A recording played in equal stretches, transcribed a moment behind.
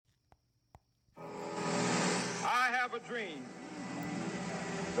dream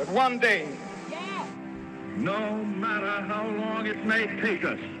that one day, No matter how long it may take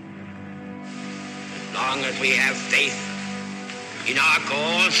us, As long as we have faith in our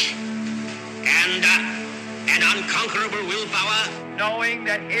cause and an unconquerable willpower, knowing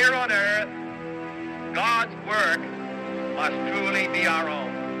that here on earth, God's work must truly be our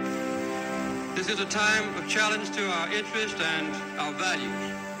own. This is a time of challenge to our interest and our values.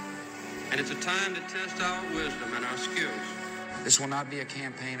 And it's a time to test our wisdom and our skills. This will not be a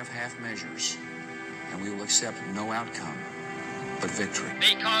campaign of half measures, and we will accept no outcome but victory.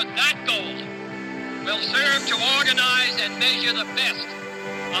 Because that goal will serve to organize and measure the best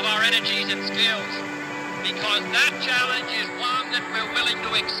of our energies and skills. Because that challenge is one that we're willing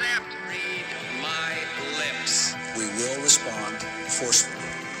to accept. read my lips. We will respond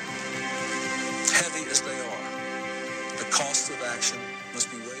forcefully. Heavy as they are, the cost of action must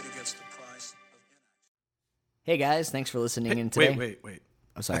be weighed against the price of inaction. Hey guys, thanks for listening in today. Wait.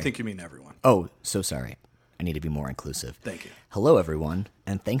 I'm sorry. I think you mean everyone. Oh, so sorry. I need to be more inclusive. Thank you. Hello, everyone,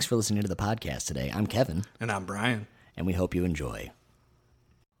 and thanks for listening to the podcast today. I'm Kevin, And I'm Brian. and we hope you enjoy.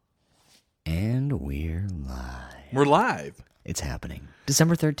 And we're live. We're live. It's happening.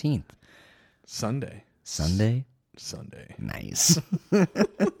 December 13th. Sunday. Sunday? Nice.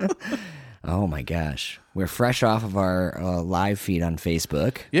 Oh my gosh. We're fresh off of our live feed on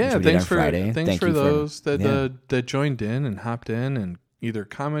Facebook. Yeah, which we did thanks on for Friday. thanks Thank for you those that yeah. that joined in and hopped in and either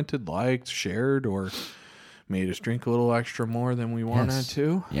commented, liked, shared, or made us drink a little extra more than we wanted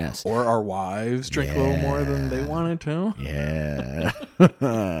to. Yes. Or our wives drink a little more than they wanted to. Yeah.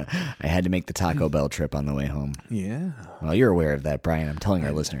 I had to make the Taco Bell trip on the way home. Yeah. Well, you're aware of that, Brian. I'm telling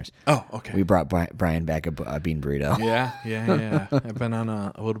our listeners. Oh, okay. We brought Brian back a bean burrito. Yeah. I've been on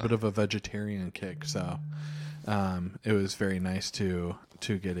a little bit of a vegetarian kick, so it was very nice to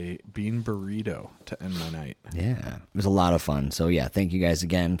get a bean burrito to end my night. Yeah, it was a lot of fun. So yeah, thank you guys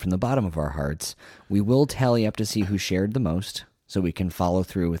again from the bottom of our hearts. We will tally up to see who shared the most, so we can follow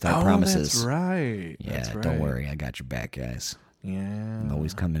through with our promises. That's right. Yeah, That's right. don't worry, I got your back, guys. Yeah. I'm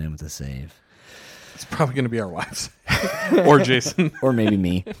always coming in with a save. It's probably going to be our wives. Or Jason. Or maybe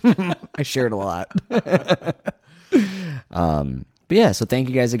me. I shared a lot. But yeah, so thank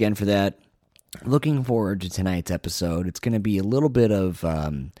you guys again for that. Looking forward to tonight's episode. It's going to be a little bit of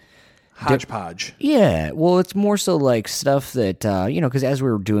Hodgepodge. yeah. Well, it's more so like stuff that because as we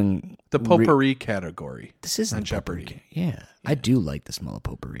were doing The potpourri category. this isn't on Jeopardy. potpourri. Yeah, I do like the smell of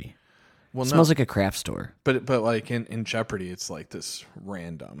potpourri. Well, It smells like a craft store. But like in Jeopardy, it's like this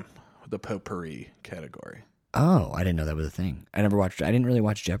random, the potpourri category. Oh, I didn't know that was a thing. I didn't really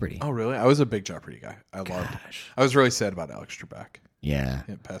watch Jeopardy. Oh, really? I was a big Jeopardy guy. I loved it. I was really sad about Alex Trebek. Yeah,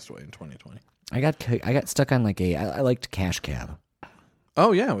 He passed away in 2020. I got stuck on I liked Cash Cab.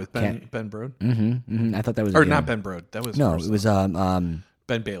 Oh, yeah, with Ben Brode. Mm-hmm. I thought that was Or not Ben Brode. That was No, first it was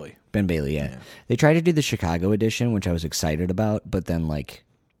Ben Bailey. Ben Bailey. Yeah, they tried to do the Chicago edition, which I was excited about, but then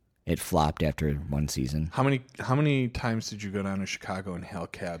it flopped after one season. How many times did you go down to Chicago and hail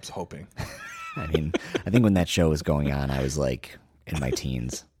cabs hoping? I mean, I think when that show was going on, I was in my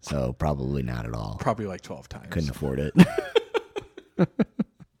teens, so probably not at all. Probably like 12 times. Couldn't afford it.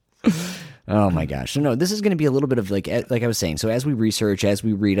 Oh my gosh. So no, this is going to be a little bit of like I was saying. So as we research, as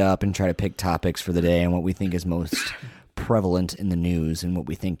we read up and try to pick topics for the day and what we think is most prevalent in the news and what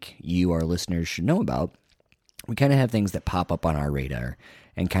we think you, our listeners, should know about, we kind of have things that pop up on our radar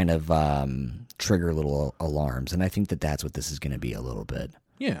and kind of trigger little alarms. And I think that that's what this is going to be a little bit.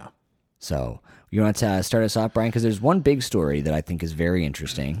 Yeah. So you want to start us off, Brian? Because there's one big story that I think is very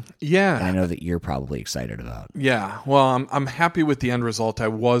interesting. Yeah. And I know that you're probably excited about. Yeah. Well, I'm happy with the end result. I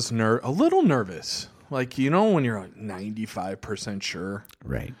was a little nervous. Like, when you're 95% sure.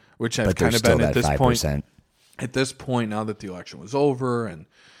 Right. Which I've But kind there's of been still at that this 5%. point. At this point, now that the election was over and,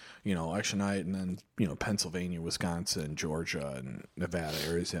 election night and then, Pennsylvania, Wisconsin, Georgia, and Nevada,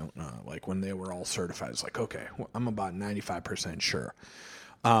 Arizona, when they were all certified, it's like, okay, well, I'm about 95% sure.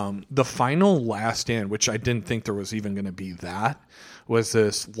 The final last stand, which I didn't think there was even going to be that, was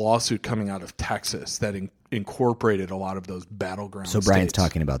this lawsuit coming out of Texas that incorporated a lot of those battleground So Brian's states.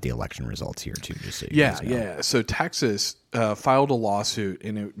 talking about the election results here too, just so you guys know. Yeah. So Texas filed a lawsuit,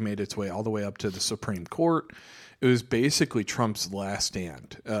 and it made its way all the way up to the Supreme Court. It was basically Trump's last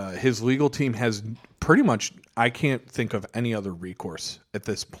stand. His legal team has pretty much, I can't think of any other recourse at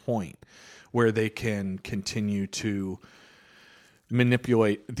this point where they can continue to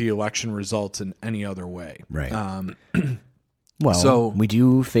manipulate the election results in any other way. Right. So we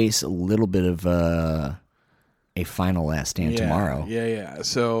do face a little bit of a final last stand tomorrow. Yeah.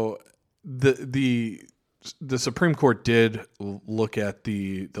 So the the Supreme Court did look at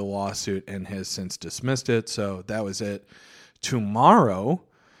the lawsuit and has since dismissed it. So that was it. Tomorrow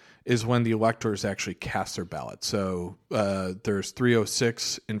is when the electors actually cast their ballot. So there's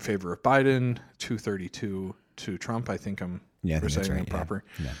 306 in favor of Biden, 232 to Trump. I think I'm reciting it proper.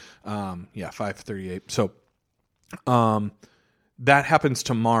 Yeah. 538. So that happens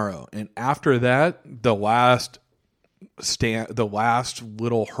tomorrow. And after that, the last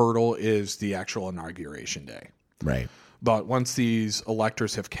little hurdle is the actual inauguration day. Right. But once these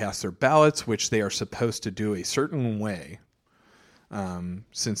electors have cast their ballots, which they are supposed to do a certain way,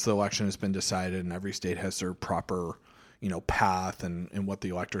 since the election has been decided and every state has their proper, path and what the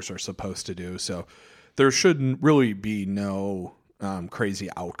electors are supposed to do. So there shouldn't really be no crazy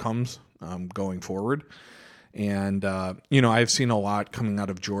outcomes going forward. And, I've seen a lot coming out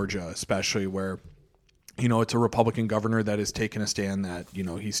of Georgia, especially where, it's a Republican governor that has taken a stand that,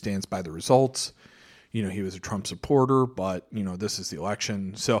 he stands by the results. He was a Trump supporter, but, this is the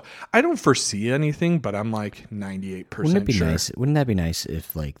election. So I don't foresee anything, but I'm like 98% Wouldn't it be sure. nice? Wouldn't that be nice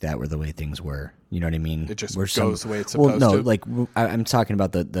if like that were the way things were? You know what I mean? It just goes the way it's supposed to. to. Like I'm talking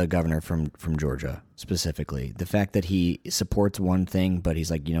about the governor from Georgia specifically. The fact that he supports one thing, but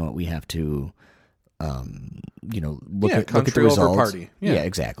he's like, you know what, we have to, look at the results. Over party. Yeah,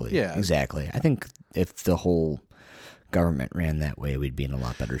 exactly. Yeah, exactly. I think if the whole government ran that way, we'd be in a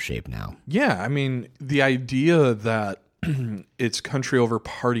lot better shape now. Yeah, I mean, the idea that it's country over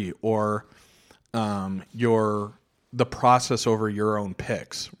party or the process over your own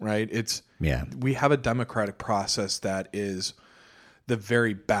picks, right? We have a democratic process that is the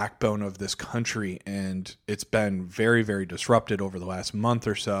very backbone of this country, and it's been very, very disrupted over the last month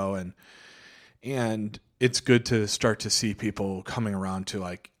or so, and it's good to start to see people coming around to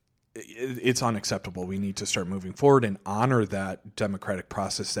like, it's unacceptable. We need to start moving forward and honor that democratic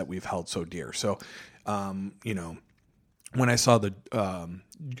process that we've held so dear. So, when I saw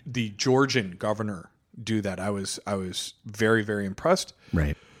the Georgian governor do that, I was very, very impressed.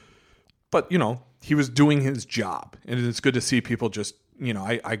 Right. But, he was doing his job, and it's good to see people just,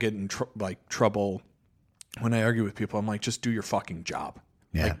 I get in trouble when I argue with people. I'm like, just do your fucking job.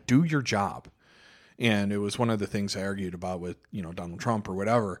 Yeah. Like, do your job. And it was one of the things I argued about with, Donald Trump or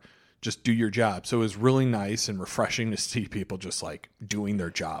whatever. Just do your job. So it was really nice and refreshing to see people just like doing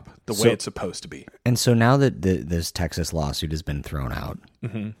their job the way it's supposed to be. And so now that this Texas lawsuit has been thrown out,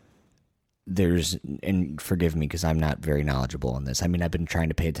 and forgive me because I'm not very knowledgeable on this. I mean, I've been trying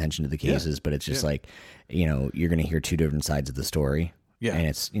to pay attention to the cases, but it's just like, you're going to hear two different sides of the story. Yeah. And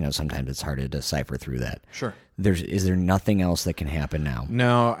it's, sometimes it's hard to decipher through that. Sure. Is there nothing else that can happen now?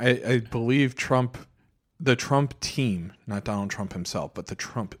 No, I believe the Trump team, not Donald Trump himself, but the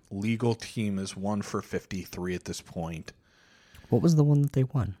Trump legal team is 1 for 53 at this point. What was the one that they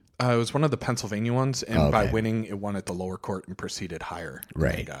won? It was one of the Pennsylvania ones, and by winning, it won at the lower court and proceeded higher.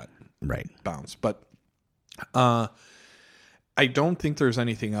 Right. They got bounced. But I don't think there's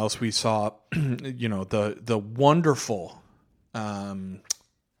anything else. We saw, the wonderful,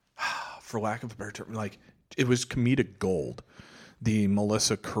 for lack of a better term, like it was comedic gold. The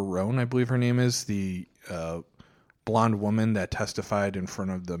Melissa Carone, I believe her name is, the blonde woman that testified in front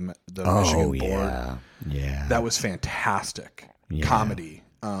of the Michigan board. Yeah. That was fantastic comedy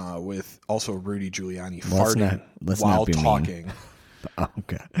with also Rudy Giuliani farting while talking.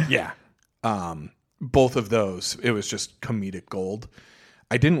 Okay. Yeah. Both of those, it was just comedic gold.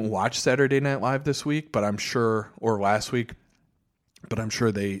 I didn't watch Saturday Night Live this week, but I'm sure, or last week, but I'm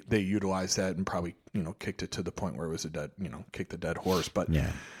sure they utilized that and probably, kicked it to the point where it was kicked the dead horse. But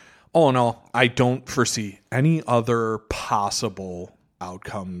all in all, I don't foresee any other possible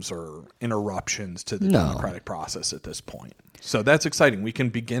outcomes or interruptions to the democratic process at this point. So that's exciting. We can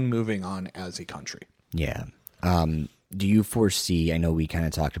begin moving on as a country. Yeah. Do you foresee, I know we kind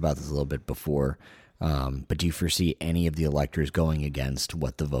of talked about this a little bit before, but do you foresee any of the electors going against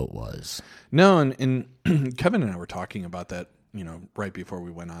what the vote was? No, and Kevin and I were talking about that, right before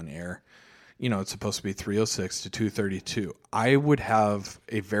we went on air. It's supposed to be 306 to 232. I would have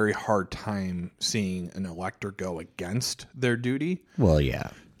a very hard time seeing an elector go against their duty. Well,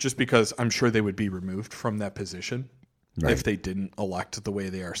 yeah. Just because I'm sure they would be removed from that position if they didn't elect the way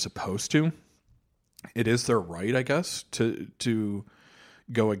they are supposed to. It is their right, I guess, to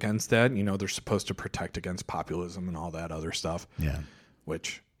go against that. They're supposed to protect against populism and all that other stuff. Yeah.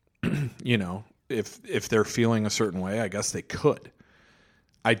 Which, if they're feeling a certain way, I guess they could.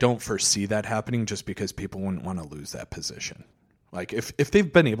 I don't foresee that happening just because people wouldn't want to lose that position. Like if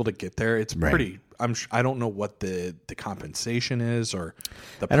they've been able to get there, it's pretty. I don't know what the compensation is or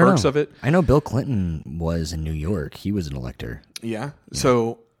the perks of it. I know Bill Clinton was in New York. He was an elector. Yeah.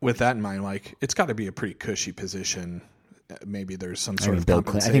 So with that in mind, like, it's got to be a pretty cushy position. Maybe there's some sort of I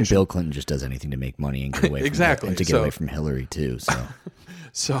compensation. think Bill Clinton just does anything to make money and get away from exactly. and to get away from Hillary too.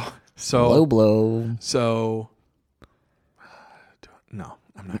 So So blow. So no,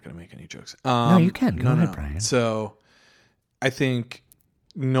 I'm not going to make any jokes. No, you can. Go ahead, Brian. So I think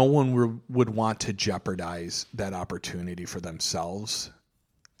no one would want to jeopardize that opportunity for themselves.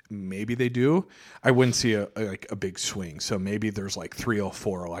 Maybe they do. I wouldn't see a big swing. So maybe there's like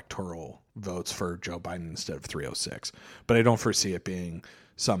 304 electoral votes for Joe Biden instead of 306. But I don't foresee it being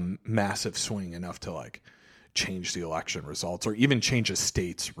some massive swing enough to like change the election results or even change a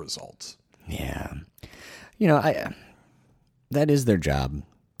state's results. Yeah. That is their job.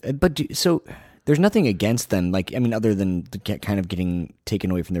 But so there's nothing against them, other than kind of getting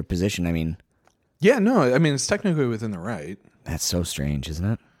taken away from their position. Yeah, no, it's technically within the right. That's so strange,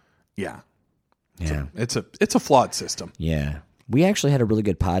 isn't it? Yeah. Yeah. It's a flawed system. Yeah. We actually had a really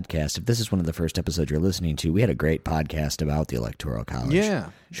good podcast. If this is one of the first episodes you're listening to, we had a great podcast about the Electoral College.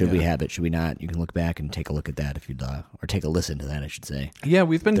 Yeah. Should we have it? Should we not? You can look back and take a look at that if you'd, or take a listen to that, I should say. Yeah,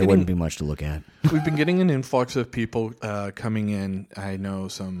 there wouldn't be much to look at. We've been getting an influx of people coming in. I know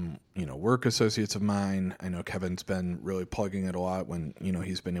some, work associates of mine. I know Kevin's been really plugging it a lot when,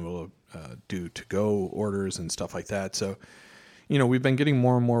 he's been able to do to-go orders and stuff like that. So, we've been getting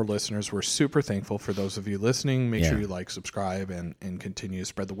more and more listeners. We're super thankful for those of you listening. Make sure you like, subscribe, and continue to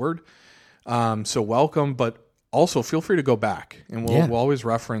spread the word. So welcome, but also feel free to go back. And we'll always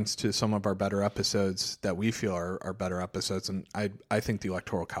reference to some of our better episodes that we feel are better episodes. And I think the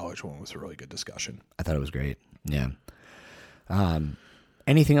Electoral College one was a really good discussion. I thought it was great. Yeah.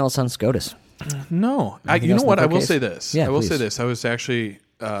 Anything else on SCOTUS? No. You know what? I will say this. Yeah, I will please. say this. I was actually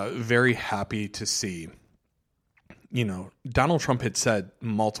very happy to see... Donald Trump had said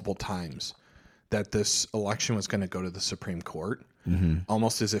multiple times that this election was going to go to the Supreme Court,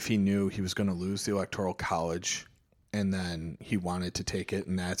 almost as if he knew he was going to lose the Electoral College, and then he wanted to take it,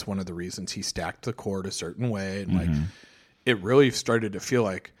 and that's one of the reasons he stacked the court a certain way. And it really started to feel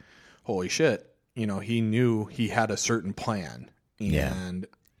like, holy shit, he knew he had a certain plan, and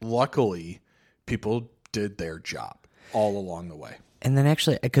luckily, people did their job all along the way. And then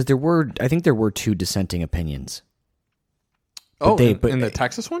actually, because I think there were two dissenting opinions. In the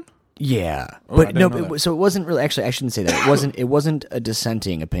Texas one? Yeah. So it wasn't really, actually, I shouldn't say that. It wasn't a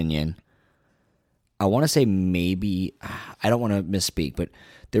dissenting opinion. I want to say maybe, I don't want to misspeak, but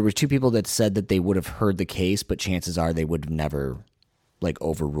there were two people that said that they would have heard the case, but chances are they would have never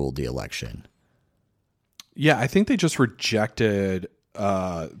overruled the election. Yeah, I think they just rejected,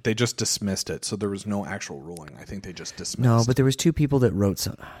 they just dismissed it. So there was no actual ruling. I think they just dismissed. No, but there was two people that wrote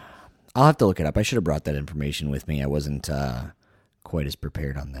some. I'll have to look it up. I should have brought that information with me. I wasn't quite as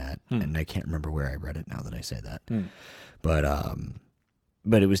prepared on that, and I can't remember where I read it now that I say that. But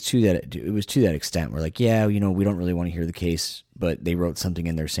it was to that extent. We're like, we don't really want to hear the case, but they wrote something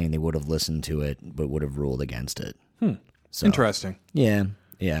in there saying they would have listened to it, but would have ruled against it. So, interesting. Yeah,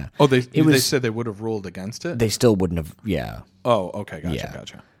 yeah. Oh, they said they would have ruled against it. They still wouldn't have. Yeah. Oh, okay,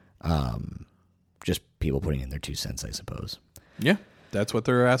 gotcha. Just people putting in their 2 cents, I suppose. Yeah, that's what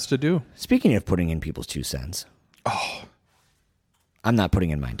they're asked to do. Speaking of putting in people's 2 cents. Oh. I'm not putting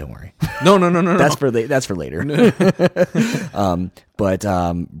in mine. Don't worry. No. That's for later. But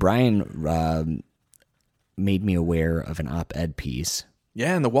Brian made me aware of an op-ed piece.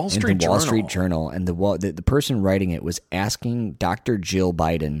 Yeah, in the Wall Street Journal, and the person writing it was asking Dr. Jill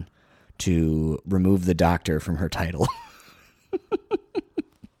Biden to remove the doctor from her title.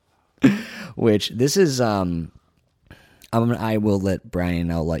 Which this is. I will let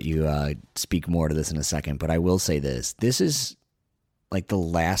Brian. I'll let you speak more to this in a second, but I will say this. This is like the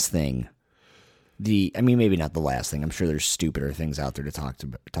last thing. Maybe not the last thing. I'm sure there's stupider things out there to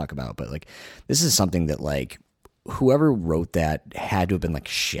talk about, but like this is something that like whoever wrote that had to have been like,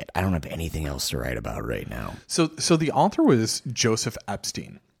 shit, I don't have anything else to write about right now. So the author was Joseph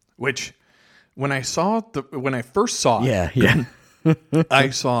Epstein, which when I first saw it, I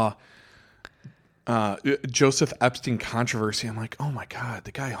saw Joseph Epstein controversy. I'm like, oh my God,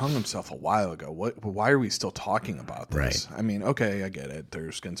 the guy hung himself a while ago. Why are we still talking about this? Right. Okay, I get it.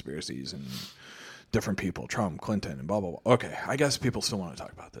 There's conspiracies and different people, Trump, Clinton, and blah, blah, blah. Okay, I guess people still want to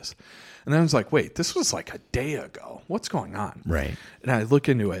talk about this. And then I was like, wait, this was like a day ago. What's going on? Right. And I look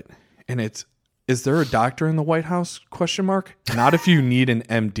into it, and is there a doctor in the White House? ? Not if you need an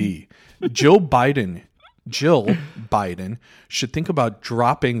MD. Jill Biden should think about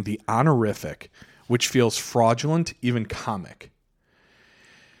dropping the honorific, which feels fraudulent, even comic.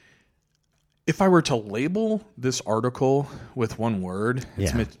 If I were to label this article with one word,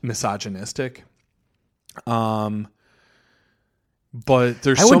 it's misogynistic. But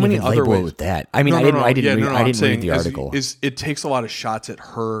there's I so wouldn't many even other label it ways. with that. I mean, I didn't read the article. It takes a lot of shots at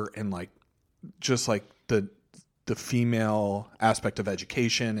her and like just like the female aspect of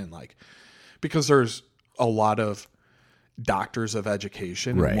education and like because there's a lot of doctors of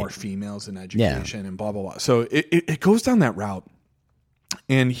education and more females in education and blah blah blah. So it goes down that route.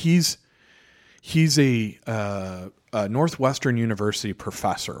 And he's a Northwestern University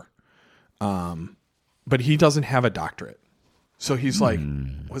professor, but he doesn't have a doctorate. So he's like,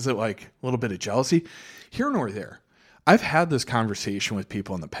 was it like a little bit of jealousy? Here nor there. I've had this conversation with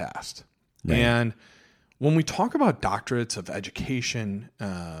people in the past. Right. And when we talk about doctorates of education,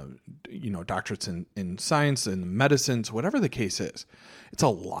 doctorates in science and medicines, whatever the case is, it's a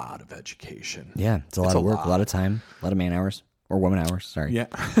lot of education. Yeah, it's a lot of work, a lot of time, a lot of man hours or woman hours. Sorry. Yeah.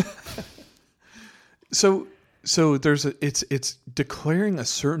 So there's it's declaring a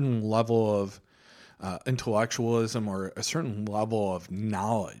certain level of intellectualism or a certain level of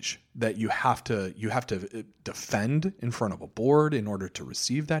knowledge that you have to defend in front of a board in order to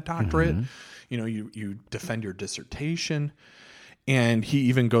receive that doctorate. Mm-hmm. You defend your dissertation, and he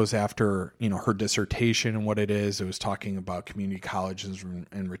even goes after her dissertation and what it is. It was talking about community colleges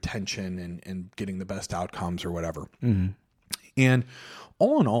and retention and getting the best outcomes or whatever. Mm-hmm. And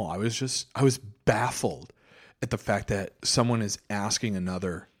all in all, I was baffled at the fact that someone is asking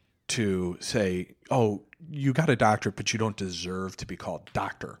another to say, oh, you got a doctorate, but you don't deserve to be called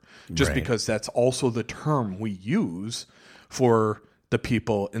doctor. Just because that's also the term we use for the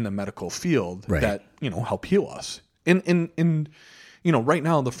people in the medical field that, help heal us. And right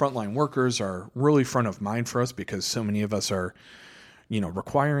now the frontline workers are really front of mind for us because so many of us are,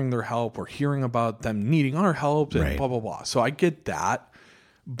 requiring their help or hearing about them needing our help and blah, blah, blah. So I get that.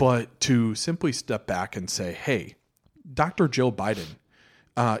 But to simply step back and say, hey, Dr. Joe Biden,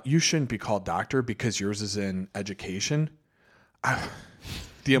 you shouldn't be called doctor because yours is in education.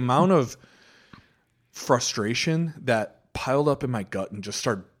 The amount of frustration that piled up in my gut and just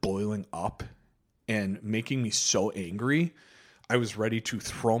started boiling up and making me so angry, I was ready to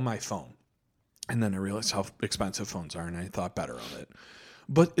throw my phone. And then I realized how expensive phones are, and I thought better of it.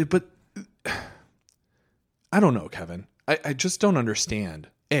 But I don't know, Kevin. I just don't understand,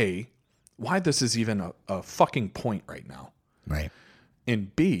 A, why this is even a fucking point right now. Right.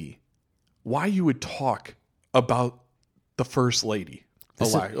 And B, why you would talk about the first lady,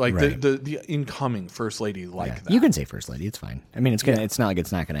 the incoming first lady like that. You can say first lady. It's fine. I mean, it's not like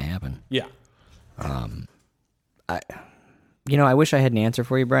it's not gonna happen. Yeah. I wish I had an answer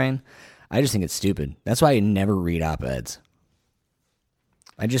for you, Brian. I just think it's stupid. That's why I never read op-eds.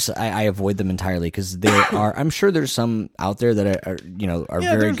 I avoid them entirely because there are. I'm sure there's some out there that are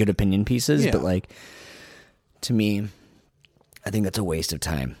very good opinion pieces, but like to me, I think that's a waste of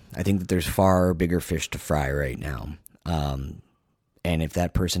time. I think that there's far bigger fish to fry right now. And if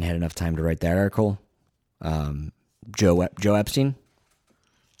that person had enough time to write that article, Joe Epstein,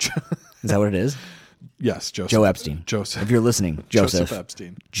 is that what it is? Yes, Joseph. Joe Epstein. Joseph. If you're listening, Joseph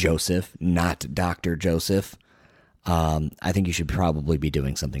Epstein. Joseph, not Dr. Joseph. I think you should probably be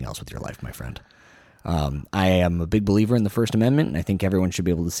doing something else with your life, my friend. I am a big believer in the First Amendment, and I think everyone should be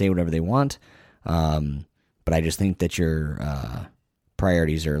able to say whatever they want. But I just think that your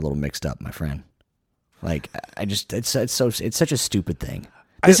priorities are a little mixed up, my friend. Like, it's such a stupid thing.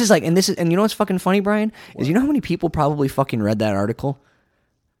 And you know what's fucking funny, Brian? Is you know how many people probably fucking read that article?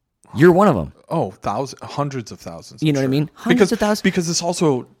 You're one of them. Oh, hundreds of thousands. You know what I mean? Hundreds of thousands. Because this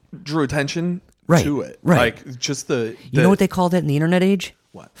also drew attention to it. Right. Like, just the... You know what they call that in the internet age?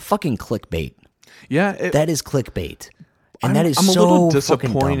 What? Fucking clickbait. Yeah. That is clickbait. And I'm so a little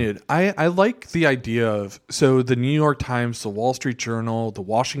disappointed. I like the idea of... So the New York Times, the Wall Street Journal, the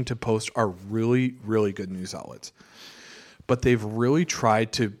Washington Post are really, really good news outlets. But they've really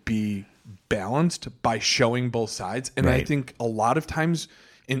tried to be balanced by showing both sides. And I think a lot of times...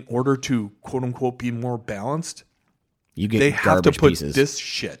 in order to quote unquote be more balanced, they have to put pieces. This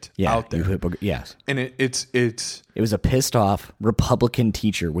shit out there. Yes, and it was a pissed off Republican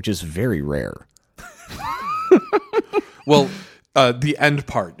teacher, which is very rare. Well, the end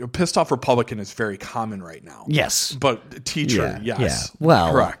part, a pissed off Republican, is very common right now. Yes, but teacher, yes, yeah.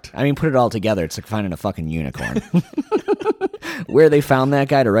 Well, correct. I mean, put it all together, it's like finding a fucking unicorn. Where they found that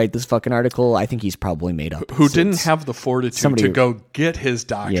guy to write this fucking article, I think he's probably made up. Who didn't have the fortitude to go get his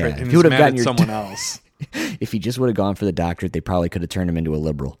doctorate and is mad at someone else. If he just would have gone for the doctorate, they probably could have turned him into a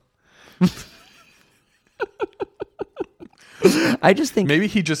liberal. I just think... maybe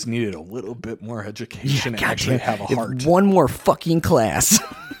he just needed a little bit more education and actually have a heart. One more fucking class.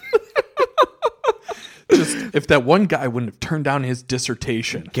 if that one guy wouldn't have turned down his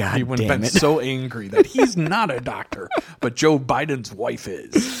dissertation, God he wouldn't have damn been it. so angry that he's not a doctor, but Joe Biden's wife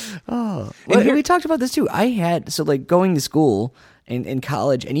is. Well, we talked about this too. I had going to school in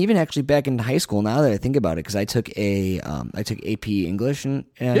college, and even actually back in high school. Now that I think about it, because I took AP English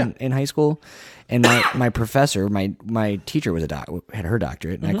in high school, and my professor, my teacher was had her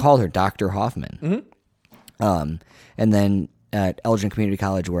doctorate, and I called her Dr. Hoffman. And then at Elgin Community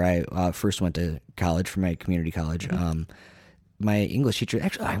College, where I first went to college for my community college, my English teacher,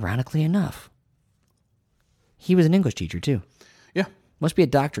 actually, ironically enough, he was an English teacher too. Yeah. Must be a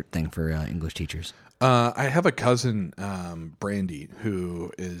doctorate thing for English teachers. I have a cousin, Brandy,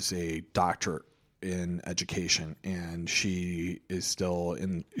 who is a doctorate in education, and she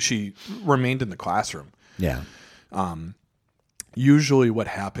remained in the classroom. Yeah. Usually what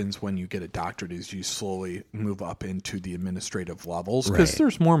happens when you get a doctorate is you slowly move up into the administrative levels because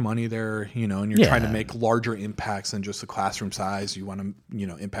there's more money there, and you're trying to make larger impacts than just the classroom size. You want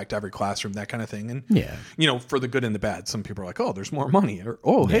to, impact every classroom, that kind of thing. And, for the good and the bad, some people are like, oh, there's more money, or,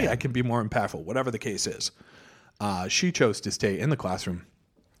 oh, hey, I can be more impactful, whatever the case is. She chose to stay in the classroom.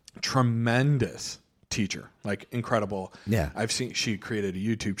 Tremendous teacher, like incredible. Yeah. I've seen she created a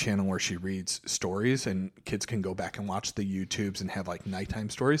YouTube channel where she reads stories, and kids can go back and watch the YouTubes and have like nighttime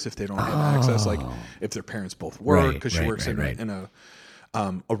stories if they don't have access, like if their parents both work, because she works in a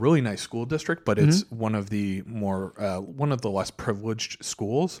really nice school district, but it's one of the less privileged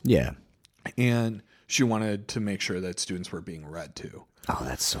schools. Yeah. And she wanted to make sure that students were being read to. Oh,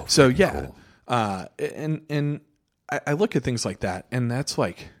 that's so yeah. cool. And I look at things like that, and that's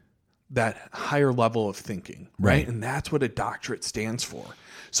like that higher level of thinking, right? And that's what a doctorate stands for.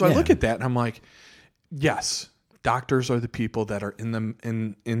 So I look at that and I'm like, yes, doctors are the people that are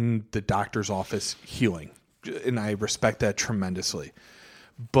in the doctor's office healing, and I respect that tremendously.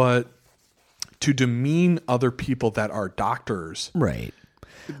 But to demean other people that are doctors, right,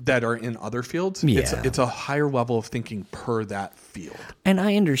 that are in other fields, it's a higher level of thinking per that field. And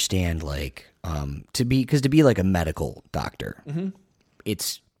I understand, to be like a medical doctor,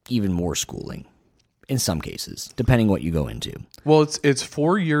 it's even more schooling in some cases, depending what you go into. Well, it's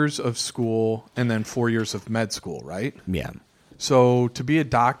 4 years of school and then 4 years of med school, right? Yeah. So to be a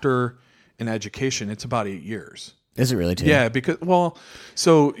doctor in education, it's about 8 years. Is it really too? Yeah, because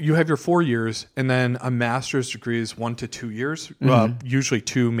so you have your 4 years, and then a master's degree is 1 to 2 years, usually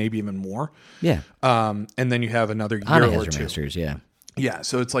 2, maybe even more. Yeah. And then you have another year Anna or has her 2. Masters, yeah. Yeah,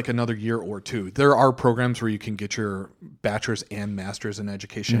 so it's like another year or 2. There are programs where you can get your bachelor's and master's in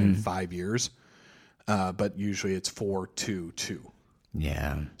education in 5 years, but usually it's 4, 2, 2.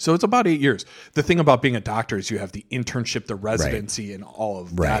 Yeah. So it's about 8 years. The thing about being a doctor is you have the internship, the residency, and all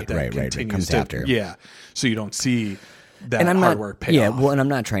of that continues comes after. Yeah, so you don't see that hard work pay off. Yeah, well, and I'm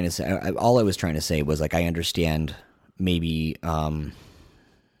not trying to say. All I was trying to say was I understand maybe,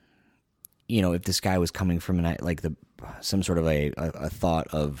 if this guy was coming from some sort of a thought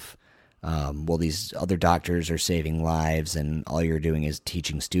of, well, these other doctors are saving lives, and all you're doing is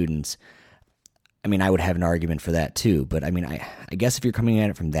teaching students. I mean, I would have an argument for that too, but I mean, I guess if you're coming at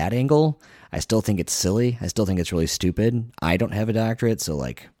it from that angle, I still think it's silly. I still think it's really stupid. I don't have a doctorate, so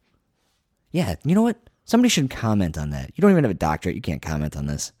yeah, you know what? Somebody should comment on that. You don't even have a doctorate. You can't comment on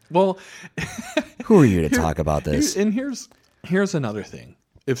this. Well, who are you to talk about this? And here's another thing.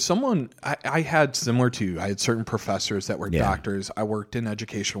 If someone, I had similar to you, I had certain professors that were doctors. I worked in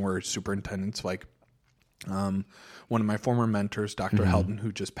education where superintendents, like one of my former mentors, Dr. Helton,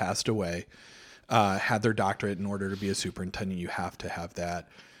 who just passed away, had their doctorate. In order to be a superintendent, you have to have that.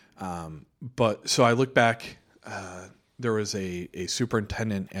 But so I look back, there was a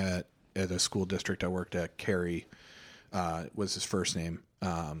superintendent at a school district I worked at, Kerry was his first name.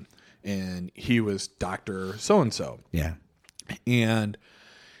 And he was Dr. So-and-so. Yeah. And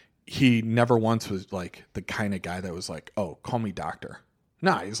he never once was like the kind of guy that was like, oh, call me doctor.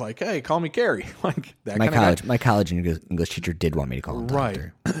 No, he's like, hey, call me Carrie. Like that. My college English teacher did want me to call him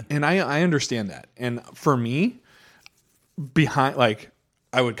doctor. Right. And I understand that. And for me, I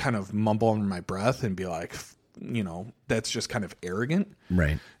would kind of mumble under my breath and be like, that's just kind of arrogant.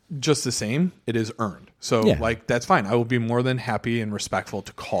 Right. Just the same, it is earned. So that's fine. I will be more than happy and respectful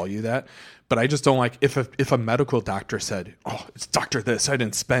to call you that. But I just don't like if a medical doctor said, oh, it's Dr. This, I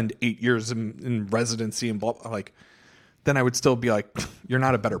didn't spend 8 years in residency and blah, then I would still be like, you're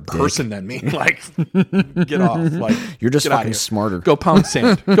not a better person than me. Like, get off. Like, you're just fucking smarter. Go pound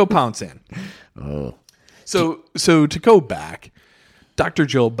sand. Go pound sand. Oh. So to go back, Dr.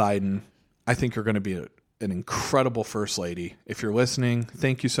 Jill Biden, I think you're going to be an incredible first lady. If you're listening,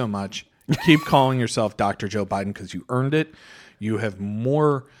 thank you so much. Keep calling yourself Dr. Joe Biden because you earned it. You have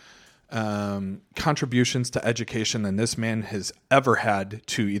more contributions to education than this man has ever had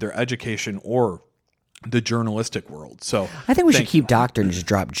to either education or the journalistic world. So I think we should keep doctor and just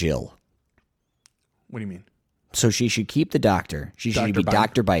drop Jill. What do you mean? So she should keep the doctor. She should be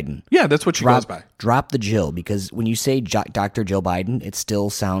Dr. Biden. Yeah, that's what she goes by. Drop the Jill, because when you say Dr. Jill Biden, it still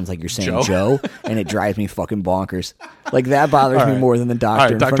sounds like you're saying Joe, and it drives me fucking bonkers. Like, that bothers me more than the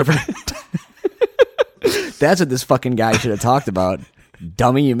doctor. All right, Dr. Biden. That's what this fucking guy should have talked about.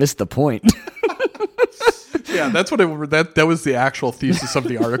 Dummy, you missed the point. Yeah, that's what that was the actual thesis of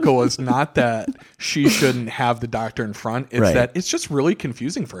the article, was not that she shouldn't have the doctor in front. It's that it's just really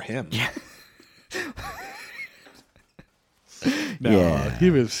confusing for him. Yeah. No,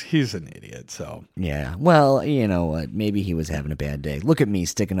 he's an idiot, so. Yeah. Well, you know what? Maybe he was having a bad day. Look at me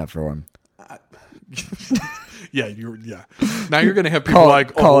sticking up for him. Yeah. Now you're going to have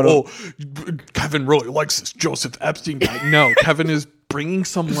people Kevin really likes this Joseph Epstein guy. No, Kevin is bringing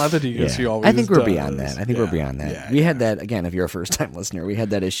some levity as he always does. I think we're beyond that. We're beyond that. We had that, again, if you're a first-time listener, we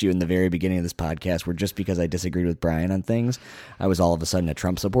had that issue in the very beginning of this podcast where just because I disagreed with Brian on things, I was all of a sudden a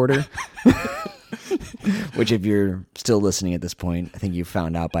Trump supporter. Which, if you're still listening at this point, I think you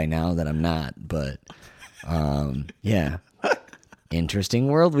found out by now that I'm not. But, yeah. Interesting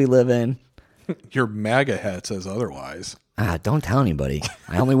world we live in. Your MAGA hat says otherwise. Don't tell anybody.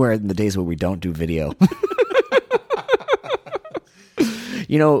 I only wear it in the days where we don't do video.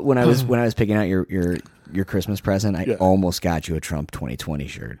 You know, when I was picking out your Christmas present, I almost got you a Trump 2020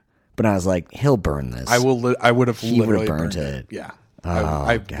 shirt. But I was like, he'll burn this. I would have literally burnt burned it. Yeah.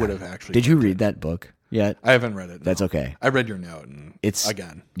 I would have actually. Did you read that book yet? I haven't read it. No. That's okay. I read your note, and it's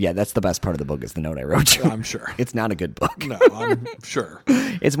again. Yeah, that's the best part of the book is the note I wrote you. I'm sure. It's not a good book. No, I'm sure.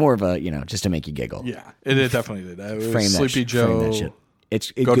 It's more of a, just to make you giggle. Yeah, it definitely did. It was frame Sleepy Joe. Frame that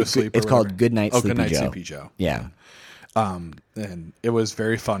shit. Go to sleep. It's called Good Night, Sleepy Good Night, Joe. Sleepy Joe. Yeah. And it was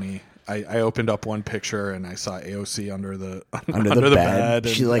very funny. I opened up one picture and I saw AOC under the bed.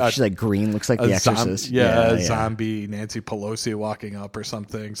 She's like green, looks like The Exorcist. A zombie Nancy Pelosi walking up or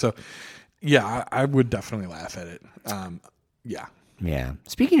something. So, yeah, I would definitely laugh at it. Yeah.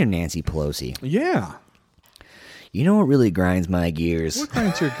 Speaking of Nancy Pelosi. Yeah. You know what really grinds my gears? What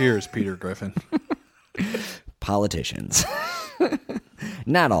grinds your gears, Peter Griffin? Politicians.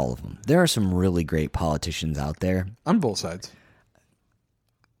 Not all of them. There are some really great politicians out there. On both sides.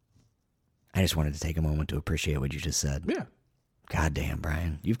 I just wanted to take a moment to appreciate what you just said. Yeah. God damn,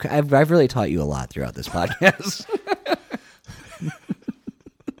 Brian. I've really taught you a lot throughout this podcast.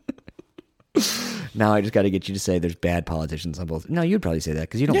 Now I just got to get you to say there's bad politicians on both. No, you'd probably say that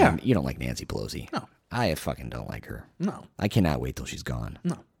because you don't like Nancy Pelosi. No. I fucking don't like her. No. I cannot wait till she's gone.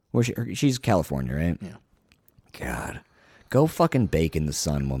 No. She's California, right? Yeah. God. Go fucking bake in the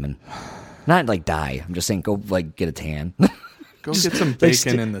sun, woman. Not like die. I'm just saying go like get a tan. Go get some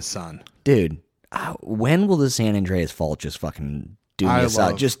bacon in the sun. Dude, when will the San Andreas Fault just fucking do me a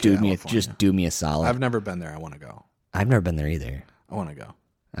solid? Just do me a solid. I've never been there. I want to go. I've never been there either. I want to go.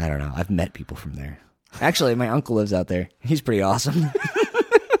 I don't know. I've met people from there. Actually, my uncle lives out there. He's pretty awesome.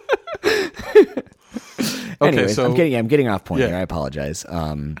 Anyways, so I'm getting off point here. I apologize.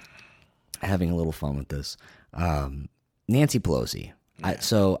 Having a little fun with this. Nancy Pelosi.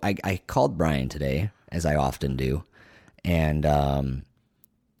 Yeah. I called Brian today, as I often do, and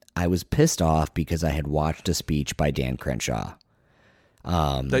I was pissed off because I had watched a speech by Dan Crenshaw.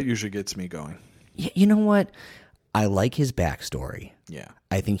 That usually gets me going. You know what? I like his backstory. Yeah.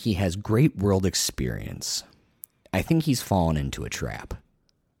 I think he has great world experience. I think he's fallen into a trap.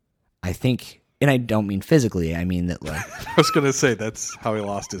 I think, and I don't mean physically, I mean that like I was gonna say that's how he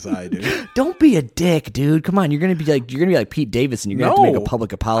lost his eye, dude. Don't be a dick, dude. Come on, you're gonna be like Pete Davidson. You're gonna have to make a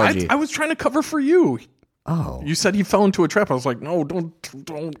public apology. I was trying to cover for you. Oh. You said he fell into a trap. I was like, no, don't.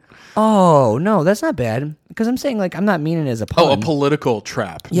 Oh, no, that's not bad. Because I'm saying, like, I'm not meaning it as a pun. Oh, a political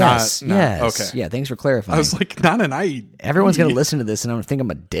trap. Yes, yes. Okay. Yeah, thanks for clarifying. I was like, not an eye. Everyone's going to listen to this and I'm going to think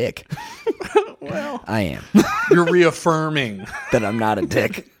I'm a dick. Well. I am. You're reaffirming. That I'm not a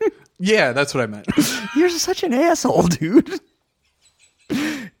dick. Yeah, that's what I meant. You're such an asshole, dude.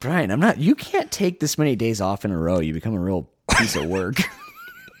 Brian, you can't take this many days off in a row. You become a real piece of work.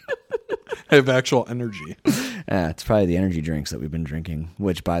 I have actual energy. It's probably the energy drinks that we've been drinking,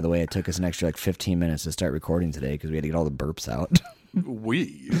 which, by the way, it took us an extra 15 minutes to start recording today because we had to get all the burps out.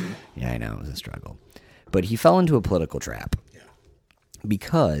 Yeah, I know. It was a struggle. But he fell into a political trap. Yeah.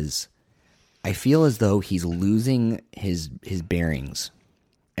 Because I feel as though he's losing his bearings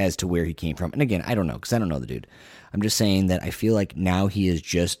as to where he came from. And again, I don't know because I don't know the dude. I'm just saying that I feel like now he is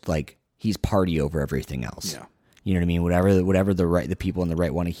just like he's party over everything else. Yeah. You know what I mean? Whatever the people on the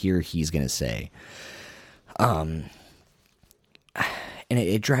right want to hear, he's going to say. And and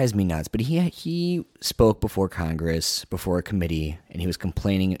it drives me nuts. But he spoke before Congress, before a committee, and he was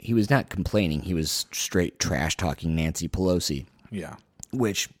complaining. He was not complaining. He was straight trash talking Nancy Pelosi. Yeah.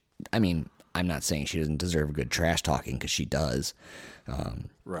 Which, I mean, I'm not saying she doesn't deserve a good trash talking, because she does.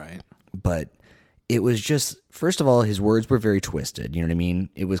 Right. But it was just, first of all, his words were very twisted. You know what I mean?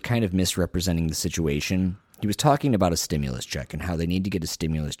 It was kind of misrepresenting the situation. He was talking about a stimulus check and how they need to get a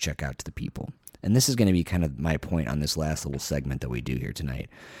stimulus check out to the people. And this is going to be kind of my point on this last little segment that we do here tonight,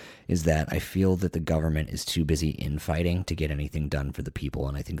 is that I feel that the government is too busy infighting to get anything done for the people,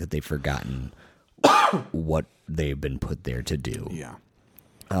 and I think that they've forgotten what they've been put there to do. Yeah.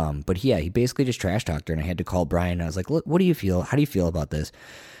 But yeah, he basically just trash talked her, and I had to call Brian, and I was like, "Look, what do you feel? How do you feel about this?"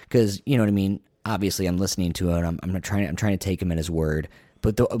 Because, you know what I mean? Obviously, I'm listening to it. I'm trying to take him at his word.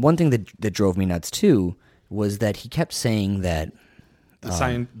 But the one thing that drove me nuts too was that he kept saying that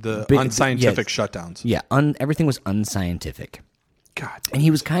the unscientific shutdowns. Yeah, everything was unscientific. God. And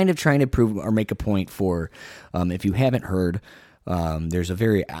he was kind of trying to prove or make a point for, if you haven't heard, there's a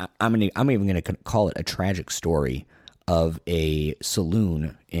very, I'm even going to call it a tragic story of a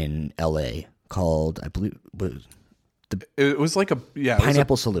saloon in L.A. called, I believe, it was like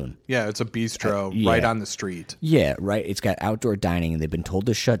Pineapple Saloon. Yeah, it's a bistro right on the street. Yeah, right. It's got outdoor dining, and they've been told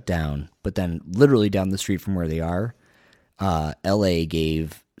to shut down. But then, literally down the street from where they are, L.A.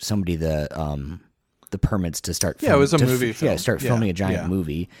 gave somebody the permits to start. Yeah, it was a movie film. Yeah, start filming a giant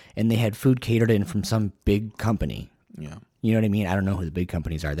movie, and they had food catered in from some big company. Yeah, you know what I mean. I don't know who the big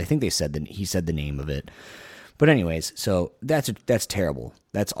companies are. I think he said the name of it. But anyways, so that's terrible.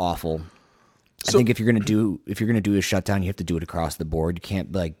 That's awful. I think if you're gonna do a shutdown, you have to do it across the board. You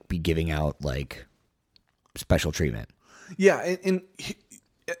can't be giving out special treatment. Yeah, and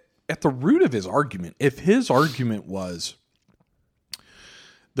at the root of his argument, if his argument was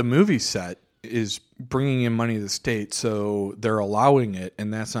the movie set is bringing in money to the state, so they're allowing it,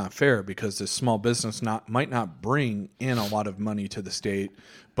 and that's not fair because this small business might not bring in a lot of money to the state,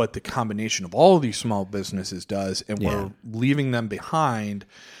 but the combination of all of these small businesses does, and we're leaving them behind,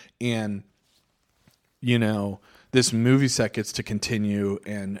 and this movie set gets to continue,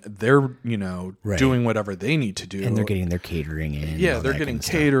 and they're, doing whatever they need to do. And they're getting their catering in. Yeah, they're getting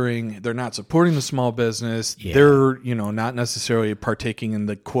catering. They're not supporting the small business. Yeah. They're, not necessarily partaking in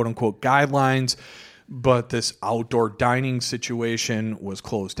the quote-unquote guidelines, but this outdoor dining situation was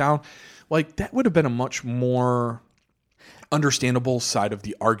closed down. That would have been a much more understandable side of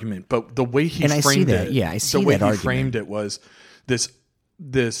the argument. But the way he framed it, framed it was this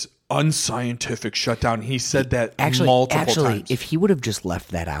unscientific shutdown. He said that multiple times. If he would have just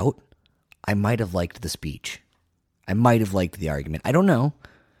left that out, I might have liked the speech. I might have liked the argument. I don't know.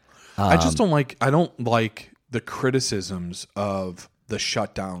 I don't like the criticisms of the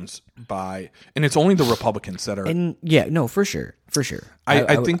shutdowns and it's only the Republicans that are. And yeah, no, for sure.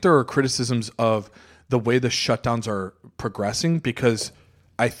 I think there are criticisms of the way the shutdowns are progressing, because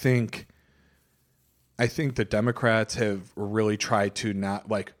I think the Democrats have really tried to not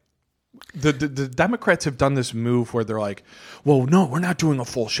the Democrats have done this move where they're like, well, no, we're not doing a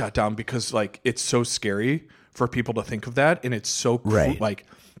full shutdown because it's so scary for people to think of that. And it's so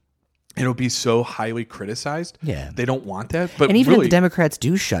it'll be so highly criticized. Yeah. They don't want that. But and even if the Democrats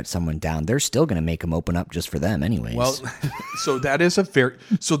do shut someone down, they're still going to make them open up just for them anyways. Well, so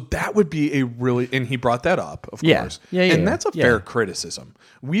that would be a really, and he brought that up, of course. Yeah. And that's a fair criticism.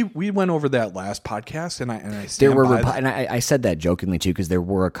 We went over that last podcast, and I stand by and I said that jokingly too, because there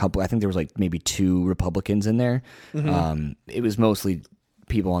were a couple, I think there was maybe 2 Republicans in there. Mm-hmm. It was mostly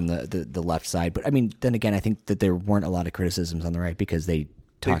people on the left side. But I mean, then again, I think that there weren't a lot of criticisms on the right because they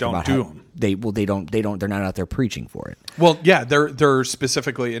don't do them. They're not out there preaching for it. Well, yeah, they're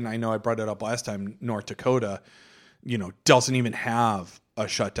specifically, and I know I brought it up last time, North Dakota, doesn't even have a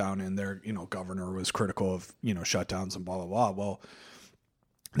shutdown, and their, governor was critical of, shutdowns and blah, blah, blah. Well,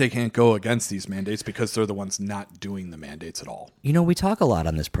 they can't go against these mandates because they're the ones not doing the mandates at all. We talk a lot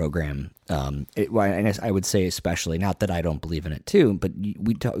on this program, and I would say especially, not that I don't believe in it too, but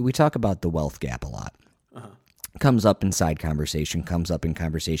we talk about the wealth gap a lot. Comes up in side conversation, comes up in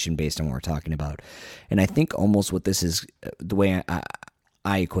conversation based on what we're talking about. And I think almost what this is, the way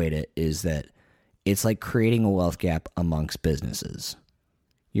I equate it, is that it's like creating a wealth gap amongst businesses.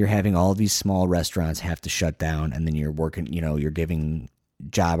 You're having all these small restaurants have to shut down, and then you're working, you're giving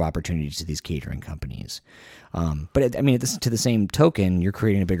job opportunities to these catering companies. But to the same token, you're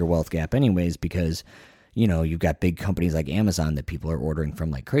creating a bigger wealth gap anyways, because, you've got big companies like Amazon that people are ordering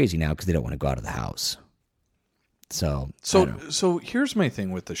from like crazy now because they don't want to go out of the house. So here's my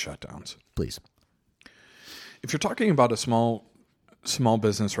thing with the shutdowns. Please. If you're talking about a small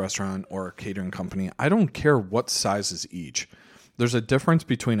business restaurant or a catering company, I don't care what size is each. There's a difference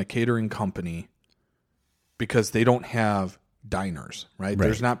between a catering company because they don't have diners, right?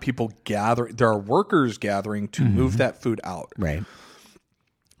 There's not people gathering. There are workers gathering to move that food out. Right.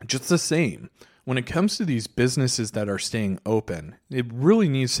 Just the same. When it comes to these businesses that are staying open, it really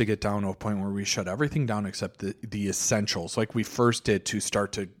needs to get down to a point where we shut everything down except the essentials, like we first did to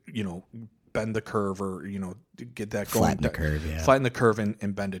start to, bend the curve or, get that going. Flatten the curve, yeah. Flatten the curve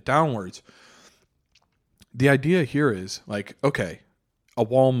and bend it downwards. The idea here is like, okay, a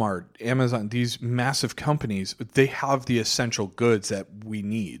Walmart, Amazon, these massive companies, they have the essential goods that we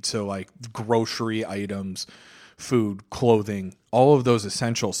need. So like grocery items, food, clothing, all of those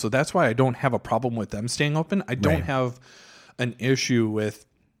essentials. So that's why I don't have a problem with them staying open. I don't have an issue with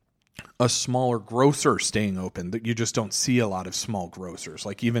a smaller grocer staying open. That you just don't see a lot of small grocers.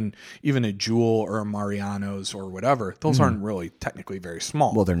 Like even a Jewel or a Mariano's or whatever, those aren't really technically very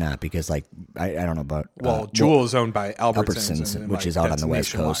small. Well, they're not because like I don't know about Jewel is owned by Albertsons which is out on the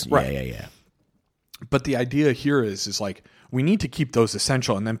West Coast. Right. Yeah. But the idea here is like we need to keep those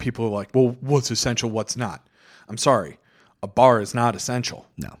essential, and then people are like, well, what's essential, what's not? I'm sorry, a bar is not essential.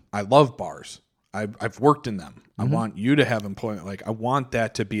 No. I love bars. I've worked in them. I want you to have employment. Like I want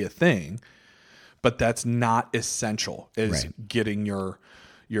that to be a thing, but that's not essential. Is getting your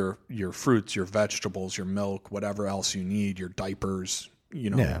fruits, your vegetables, your milk, whatever else you need, your diapers,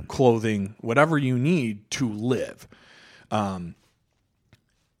 clothing, whatever you need to live.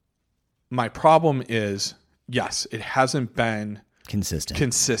 My problem is, yes, it hasn't been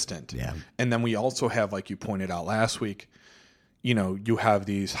consistent. Yeah. And then we also have, like you pointed out last week, you have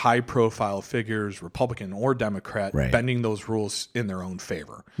these high profile figures, Republican or Democrat, bending those rules in their own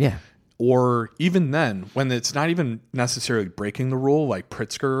favor. Yeah. Or even then, when it's not even necessarily breaking the rule, like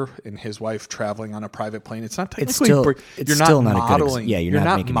Pritzker and his wife traveling on a private plane, it's not technically. You're not modeling. You're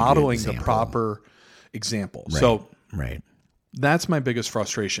not modeling the proper example. Right. So right. That's my biggest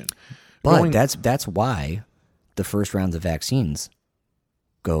frustration. But that's why the first rounds of vaccines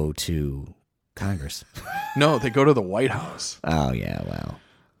go to Congress. No, they go to the White House. Oh, yeah, wow.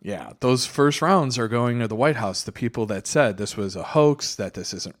 Yeah, those first rounds are going to the White House. The people that said this was a hoax, that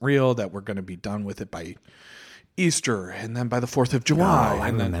this isn't real, that we're going to be done with it by Easter and then by the 4th of July. Oh, I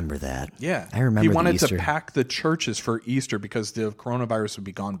remember that. Yeah. I remember he wanted Easter. to pack the churches for Easter because the coronavirus would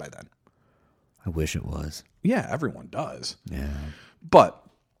be gone by then. I wish it was. Yeah, everyone does. Yeah. But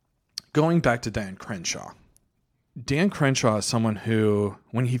going back to Dan Crenshaw. Dan Crenshaw is someone who,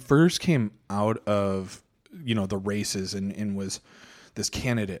 when he first came out of, the races and was this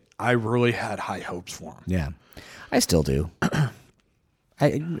candidate, I really had high hopes for him. Yeah, I still do.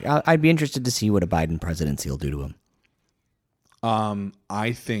 I'd be interested to see what a Biden presidency will do to him.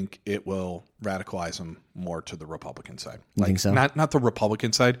 I think it will radicalize him more to the Republican side. You think so? Not the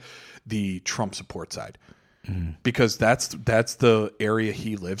Republican side, the Trump support side. Because that's the area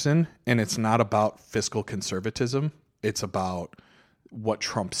he lives in, and it's not about fiscal conservatism. It's about what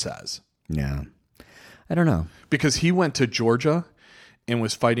Trump says. Yeah. I don't know. Because he went to Georgia and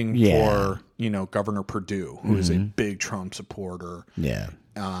was fighting for, Governor Perdue, who is a big Trump supporter. Yeah.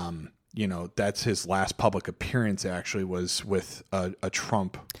 That's his last public appearance actually was with a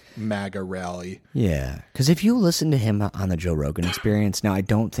Trump MAGA rally. Yeah. Because if you listen to him on the Joe Rogan Experience, now I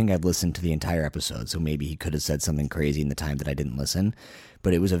don't think I've listened to the entire episode, so maybe he could have said something crazy in the time that I didn't listen.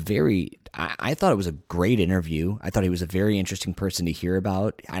 But it was I thought it was a great interview. I thought he was a very interesting person to hear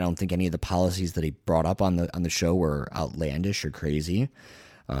about. I don't think any of the policies that he brought up on the show were outlandish or crazy.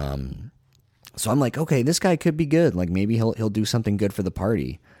 So I'm like, okay, this guy could be good. Like maybe he'll do something good for the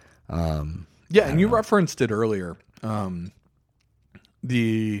party. And you referenced it earlier.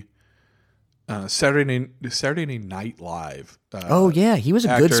 The Saturday Night Live. He was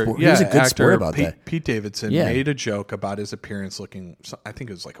a good sport. He was a good sport about that. Pete Davidson made a joke about his appearance looking. I think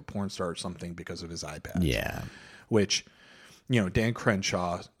it was like a porn star or something because of his eye patch. Yeah, which Dan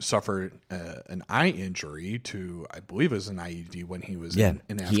Crenshaw suffered an eye injury to, I believe it was an IED when he was in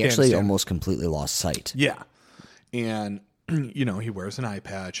Afghanistan. He actually almost completely lost sight. Yeah, and he wears an eye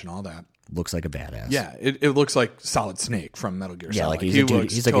patch and all that. Looks like a badass. Yeah, it looks like Solid Snake from Metal Gear Solid. Yeah, like he's a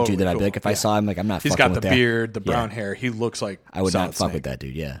dude. He's like a dude that I'd be like, if I saw him, like I'm not. He's fucking got with the that. beard, the brown hair. He looks like I would Solid not fuck Snake. with that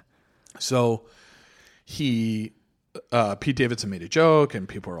dude. Yeah. So Pete Davidson made a joke, and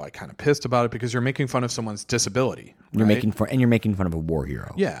people were like kind of pissed about it because you're making fun of someone's disability. You're right? making fun of a war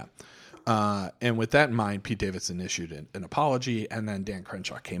hero. Yeah. And with that in mind, Pete Davidson issued an apology, and then Dan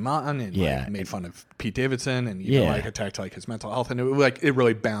Crenshaw came on and made fun of Pete Davidson and attacked like his mental health, and it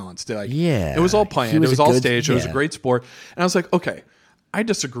really balanced. It was all planned. It was all staged. It was a great sport, and I was like, okay, I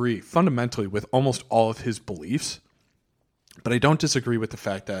disagree fundamentally with almost all of his beliefs, but I don't disagree with the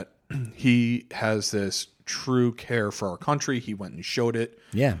fact that he has this true care for our country. He went and showed it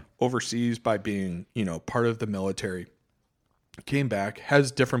overseas by being, part of the military. Came back,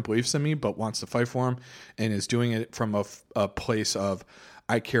 has different beliefs than me, but wants to fight for him, and is doing it from a place of,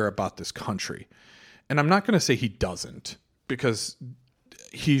 I care about this country. And I'm not going to say he doesn't, because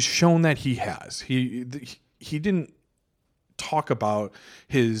he's shown that he has. He didn't talk about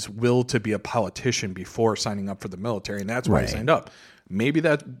his will to be a politician before signing up for the military, and that's why he signed up. Maybe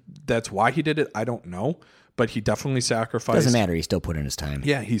that's why he did it. I don't know, but he definitely sacrificed. Doesn't matter. He still put in his time.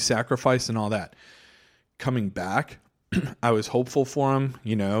 Yeah, he sacrificed and all that. Coming back, I was hopeful for him.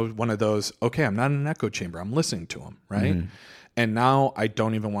 One of those, okay, I'm not in an echo chamber. I'm listening to him, right? Mm-hmm. And now I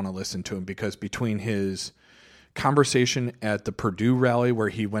don't even want to listen to him, because between his conversation at the Purdue rally where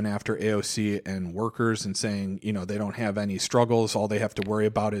he went after AOC and workers and saying, they don't have any struggles. All they have to worry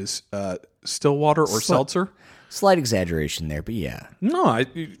about is Stillwater or seltzer. Slight exaggeration there, but yeah. No,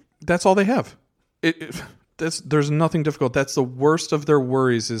 that's all they have. There's nothing difficult. That's the worst of their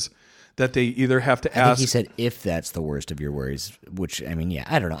worries, is that they either have to ask. I think he said, if that's the worst of your worries, which, I mean, yeah,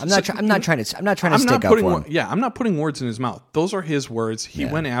 I don't know. I'm not trying to stick up for him. Yeah, I'm not putting words in his mouth. Those are his words. He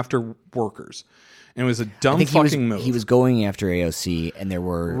went after workers. And it was a dumb fucking move. He was going after AOC, and there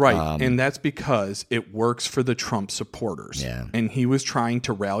were... Right, and that's because it works for the Trump supporters. Yeah. And he was trying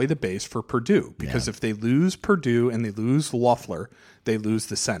to rally the base for Purdue, because if they lose Purdue and they lose Loeffler, they lose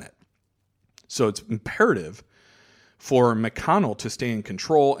the Senate. So it's imperative for McConnell to stay in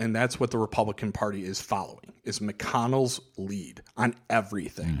control, and that's what the Republican Party is following, is McConnell's lead on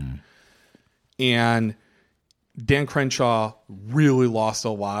everything. Mm-hmm. And Dan Crenshaw really lost a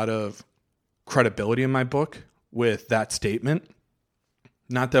lot of credibility in my book with that statement.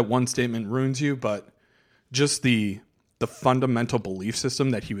 Not that one statement ruins you, but just the fundamental belief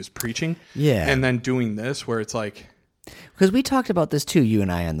system that he was preaching. Yeah. And then doing this where it's like... Because we talked about this too, you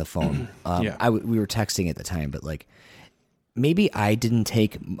and I on the phone. We were texting at the time, but like, maybe I didn't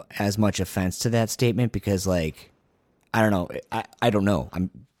take as much offense to that statement because, like, I don't know. I don't know.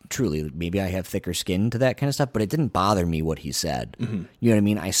 Maybe I have thicker skin to that kind of stuff, but it didn't bother me what he said. Mm-hmm. You know what I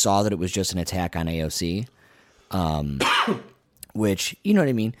mean? I saw that it was just an attack on AOC, which, you know what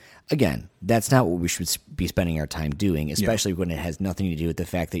I mean? Again, that's not what we should be spending our time doing, especially when it has nothing to do with the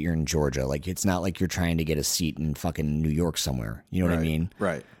fact that you're in Georgia. Like, it's not like you're trying to get a seat in fucking New York somewhere. You know what I mean?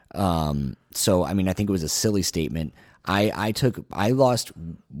 Right. So, I mean, I think it was a silly statement. I lost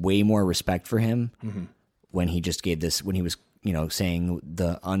way more respect for him when he just gave this, when he was, saying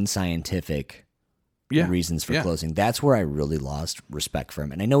the unscientific reasons for closing. That's where I really lost respect for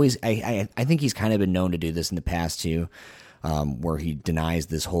him. And I know I think he's kind of been known to do this in the past too, where he denies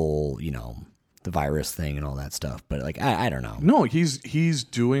this whole, the virus thing and all that stuff. But like, I don't know. No, he's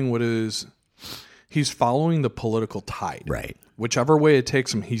doing he's following the political tide. Right. Whichever way it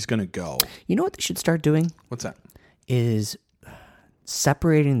takes him, he's going to go. You know what they should start doing? What's that? Is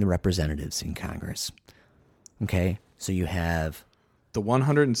separating the representatives in Congress. Okay? So you have the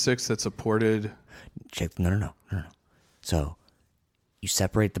 106 that supported. No. So you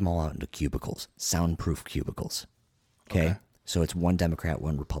separate them all out into cubicles, soundproof cubicles. Okay? So it's one Democrat,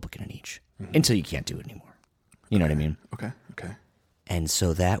 one Republican in each, until you can't do it anymore. You know what I mean? Okay. And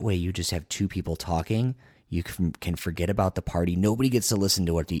so that way you just have two people talking. You can forget about the party. Nobody gets to listen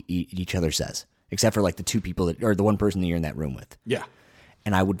to what each other says, except for like the two people or the one person that you're in that room with. Yeah.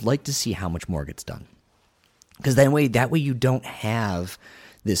 And I would like to see how much more gets done. Because that way you don't have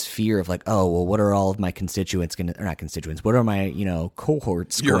this fear of like, oh, well, what are all of my constituents going to, or not constituents, what are my,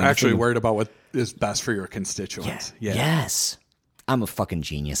 cohorts You're going actually to worried about what is best for your constituents. Yeah. Yes. I'm a fucking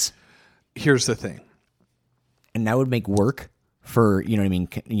genius. Here's the thing. And that would make work for, you know what I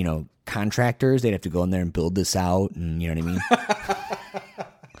mean, contractors. They'd have to go in there and build this out, and you know what I mean?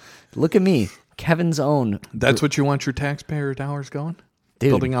 Look at me, Kevin's own. That's what you want your taxpayer dollars going? Dude.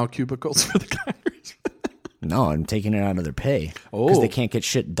 Building out cubicles for the Congress? No, I'm taking it out of their pay. Because they can't get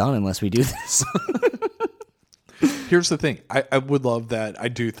shit done unless we do this. Here's the thing. I would love that. I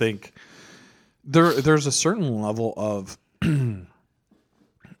do think there's a certain level of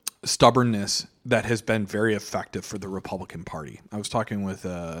stubbornness that has been very effective for the Republican Party. I was talking with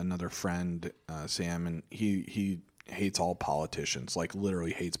another friend, Sam, and he hates all politicians, like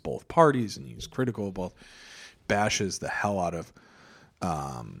literally hates both parties, and he's critical of both, bashes the hell out of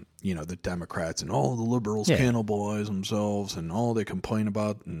the Democrats, and all the liberals cannibalize themselves, and all they complain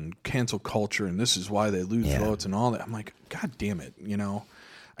about, and cancel culture, and this is why they lose votes and all that. I'm like, God damn it,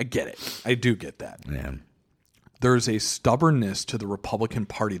 I get it. I do get that. Yeah. There's a stubbornness to the Republican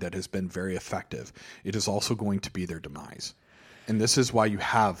Party that has been very effective. It is also going to be their demise. And this is why you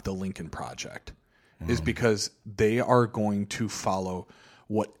have the Lincoln Project, is because they are going to follow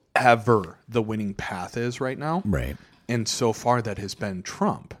what whatever the winning path is right now. Right. And so far that has been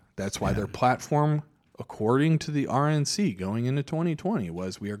Trump. That's why their platform, according to the RNC going into 2020,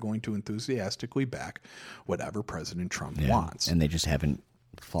 was we are going to enthusiastically back whatever President Trump wants. And they just haven't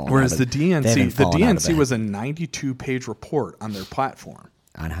fallen Whereas out of, the DNC was a 92-page report on their platform.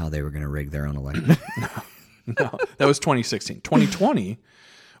 On how they were going to rig their own election. No, that was 2016. 2020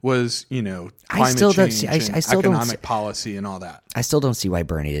 was, climate change and economic policy and all that. I still don't see why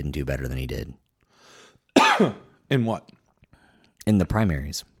Bernie didn't do better than he did. In what? In the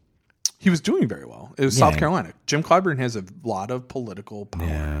primaries. He was doing very well. It was South Carolina. Jim Clyburn has a lot of political power.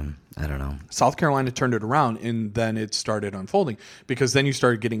 Yeah, I don't know. South Carolina turned it around, and then it started unfolding because then you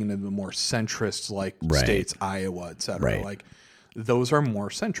started getting into the more centrist states, Iowa, et cetera. Right. Like those are more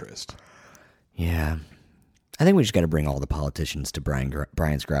centrist. Yeah. I think we just got to bring all the politicians to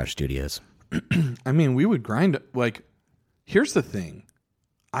Brian's Garage Studios. I mean, we would grind. Here's the thing.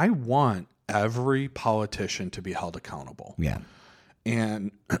 I want every politician to be held accountable. Yeah.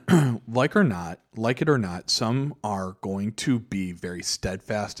 And like it or not, some are going to be very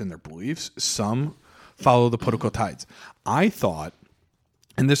steadfast in their beliefs. Some follow the political tides. I thought,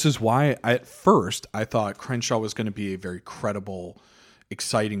 and this is why at first I thought Crenshaw was going to be a very credible,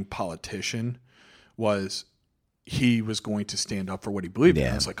 exciting politician, was he was going to stand up for what he believed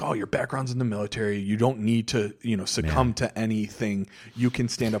in. I was like, oh, your background's in the military. You don't need to, succumb to anything. You can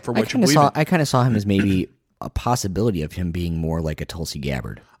stand up for what you believe in. I kind of saw him as maybe a possibility of him being more like a Tulsi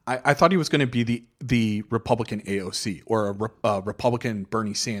Gabbard. I thought he was going to be the Republican AOC or a Republican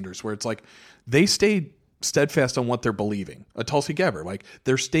Bernie Sanders, where it's like they stayed steadfast on what they're believing. A Tulsi Gabbard, like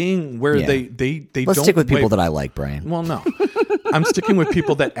they're staying where they Let's don't stick with people waver. that I like, Brian. Well, no. I'm sticking with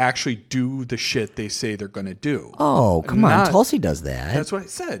people that actually do the shit they say they're going to do. Oh, come on. Tulsi does that. That's what I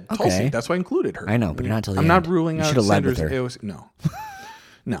said. Okay. Tulsi. That's why I included her. I know, but you're not till the I'm end. not ruling You out should have led Sanders with her. AOC. No.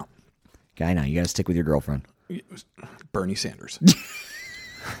 No. I know. You got to stick with your girlfriend. It was Bernie Sanders.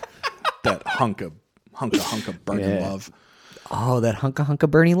 That hunk of Bernie love. Oh, that hunka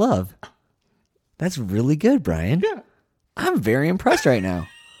Bernie love. That's really good, Brian. Yeah. I'm very impressed right now.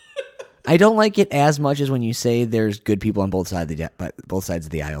 I don't like it as much as when you say there's good people on both sides of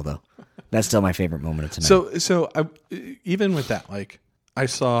the aisle, though. That's still my favorite moment of tonight. So even with that, like I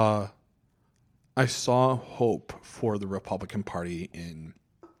saw hope for the Republican Party in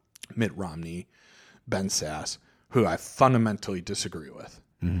Mitt Romney, Ben Sass, who I fundamentally disagree with,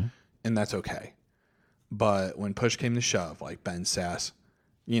 and that's okay. But when push came to shove, like Ben Sass,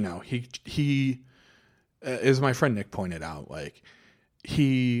 he as my friend Nick pointed out, like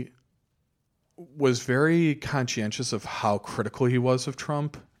he was very conscientious of how critical he was of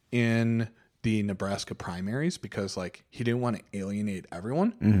Trump in the Nebraska primaries because like he didn't want to alienate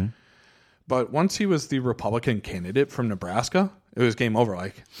everyone. But once he was the Republican candidate from Nebraska, it was game over.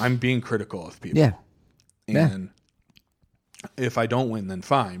 Like I'm being critical of people. Yeah. And if I don't win, then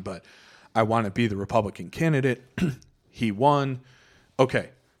fine. But I want to be the Republican candidate. He won. Okay.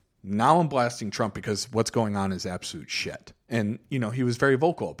 Now I'm blasting Trump because what's going on is absolute shit. And, he was very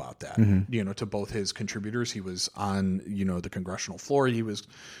vocal about that, to both his contributors. He was on, the congressional floor. He was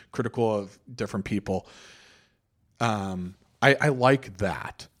critical of different people. I like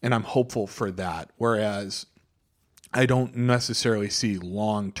that, and I'm hopeful for that. Whereas I don't necessarily see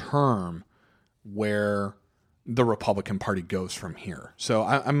long term where the Republican Party goes from here. So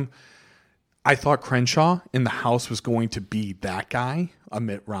I thought Crenshaw in the House was going to be that guy, a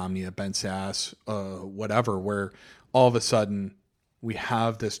Mitt Romney, a Ben Sass, whatever, where all of a sudden we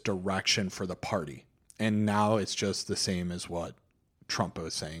have this direction for the party. And now it's just the same as what Trump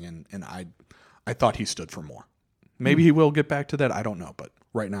was saying. And I thought he stood for more. Maybe he will get back to that. I don't know. But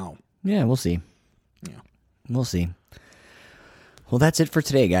right now. Yeah, we'll see. Yeah. We'll see. Well, that's it for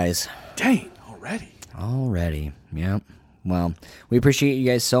today, guys. Dang, already. Yeah. Well, we appreciate you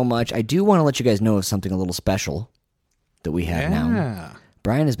guys so much. I do want to let you guys know of something a little special that we have now.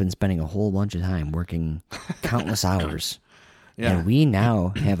 Brian has been spending a whole bunch of time working countless hours. Yeah. And we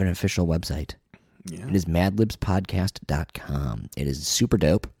now have an official website. Yeah. It is madlibspodcast.com. It is super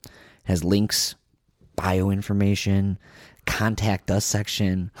dope. It has links, bio information, contact us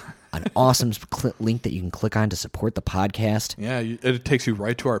section, an awesome link that you can click on to support the podcast. Yeah, it takes you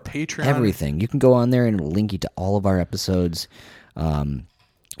right to our Patreon. Everything. You can go on there and it'll link you to all of our episodes.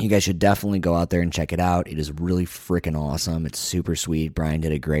 You guys should definitely go out there and check it out. It is really freaking awesome. It's super sweet. Brian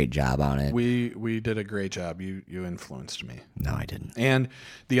did a great job on it. We did a great job. You influenced me. No, I didn't. And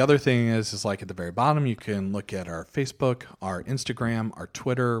the other thing is like at the very bottom, you can look at our Facebook, our Instagram, our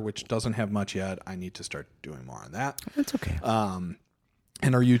Twitter, which doesn't have much yet. I need to start doing more on that. That's okay.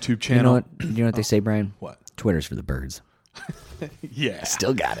 And our YouTube channel. You know what they say, Brian? What? Twitter's for the birds. Yeah.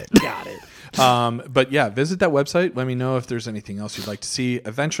 Still got it. Got it. But yeah, visit that website. Let me know if there's anything else you'd like to see.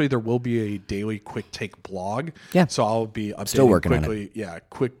 Eventually, there will be a daily quick take blog. Yeah. So I'll be updating Still working quickly. on it. Yeah,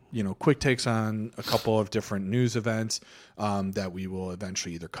 quick takes on a couple of different news events that we will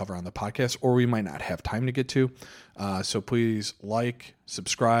eventually either cover on the podcast or we might not have time to get to. So please like,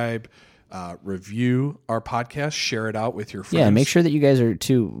 subscribe, review our podcast, share it out with your friends. Yeah, make sure that you guys are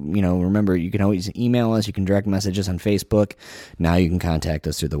too, remember you can always email us, you can direct message us on Facebook. Now you can contact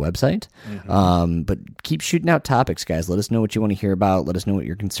us through the website. But keep shooting out topics, guys. Let us know what you want to hear about. Let us know what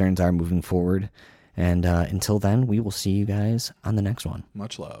your concerns are moving forward. And until then, we will see you guys on the next one.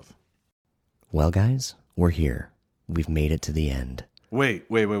 Much love. Well, guys, we're here. We've made it to the end. Wait,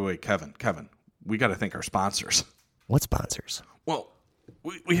 Kevin. We got to thank our sponsors. What sponsors? Well,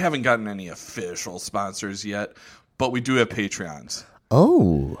 we haven't gotten any official sponsors yet, but we do have Patreons.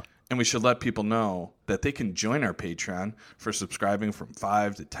 Oh. And we should let people know that they can join our Patreon for subscribing from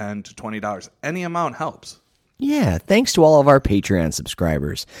 $5 to $10 to $20. Any amount helps. Yeah, thanks to all of our Patreon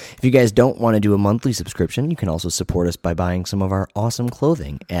subscribers. If you guys don't want to do a monthly subscription, you can also support us by buying some of our awesome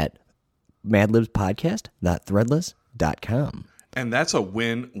clothing at madlibspodcast.threadless.com. And that's a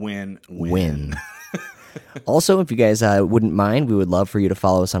win-win-win. Win. Also, if you guys wouldn't mind, we would love for you to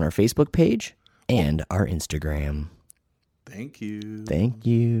follow us on our Facebook page and our Instagram. Thank you. Thank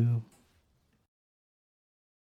you.